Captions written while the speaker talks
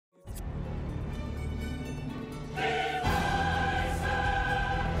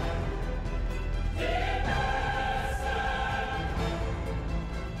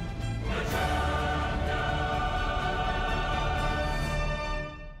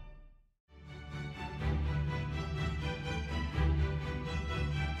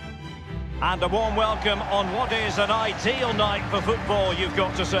And a warm welcome on what is an ideal night for football, you've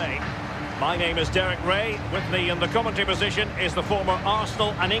got to say. My name is Derek Ray. With me in the commentary position is the former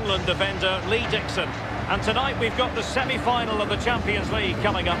Arsenal and England defender Lee Dixon. And tonight we've got the semi-final of the Champions League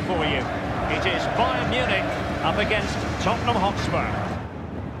coming up for you. It is Bayern Munich up against Tottenham Hotspur.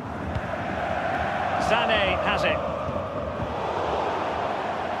 Sané has it.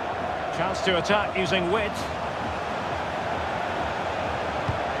 Chance to attack using width.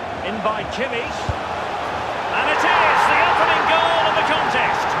 In by Kimmich. And it is the opening goal of the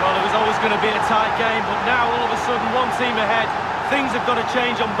contest. Well, it was always going to be a tight game, but now all of a sudden one team ahead. Things have got to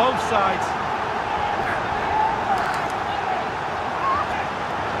change on both sides.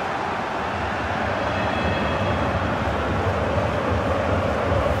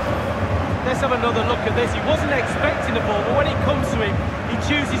 Let's have another look at this. He wasn't expecting the ball, but when it comes to him, he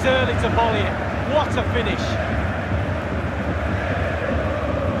chooses early to volley it. What a finish.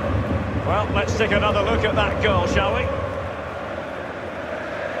 Well, let's take another look at that goal, shall we?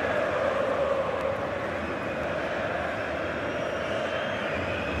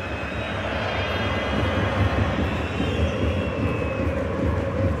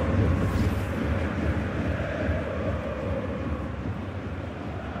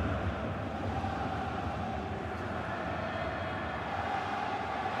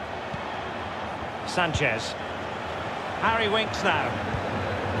 Sanchez. Harry Winks now.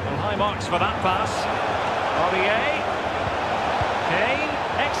 Well, high marks for that pass. Aurier. Kane.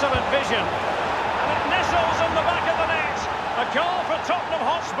 Excellent vision. And it nestles in the back of the net. A goal for Tottenham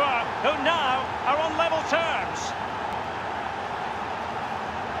Hotspur, who now are on level terms.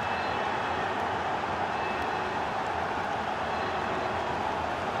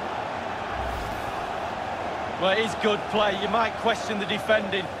 Well, it is good play. You might question the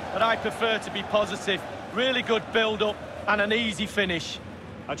defending, but I prefer to be positive. Really good build-up and an easy finish.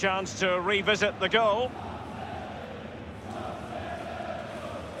 A chance to revisit the goal.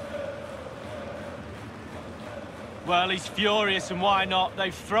 Well, he's furious, and why not?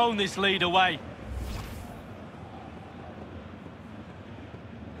 They've thrown this lead away.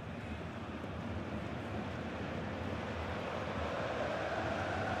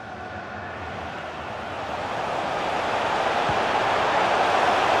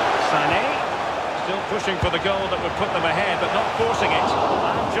 Pushing for the goal that would put them ahead, but not forcing it.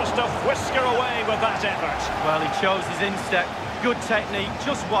 And just a whisker away with that effort. Well, he chose his instep. Good technique,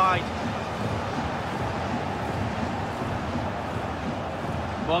 just wide.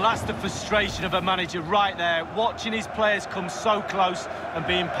 Well, that's the frustration of a manager right there, watching his players come so close and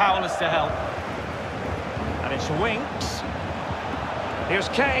being powerless to help. And it's Winks. Here's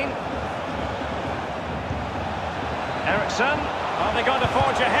Kane. Eriksen. Are they going to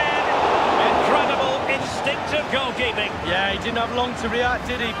forge ahead? Incredible, instinctive goalkeeping. Yeah, he didn't have long to react,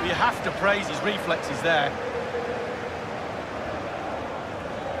 did he? You have to praise his reflexes there.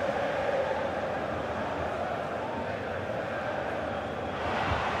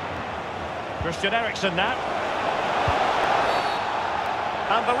 Christian Eriksen now.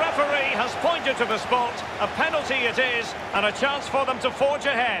 And the referee has pointed to the spot. A penalty it is, and a chance for them to forge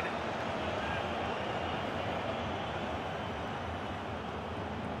ahead.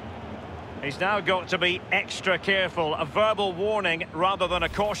 He's now got to be extra careful. A verbal warning rather than a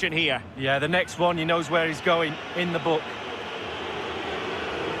caution here. Yeah, the next one, he knows where he's going, in the book.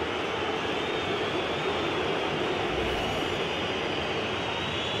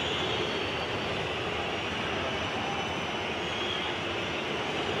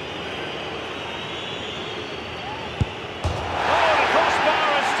 Oh, the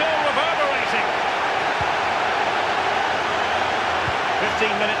crossbar is still reverberating.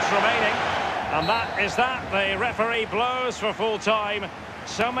 15 minutes remaining. And that is that. The referee blows for full time.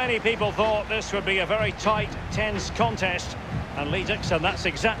 So many people thought this would be a very tight, tense contest. And Lee Dixon, that's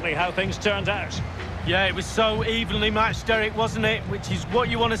exactly how things turned out. Yeah, it was so evenly matched, Derek, wasn't it? Which is what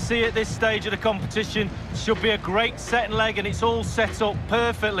you want to see at this stage of the competition. Should be a great second leg, and it's all set up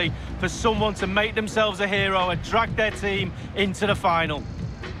perfectly for someone to make themselves a hero and drag their team into the final.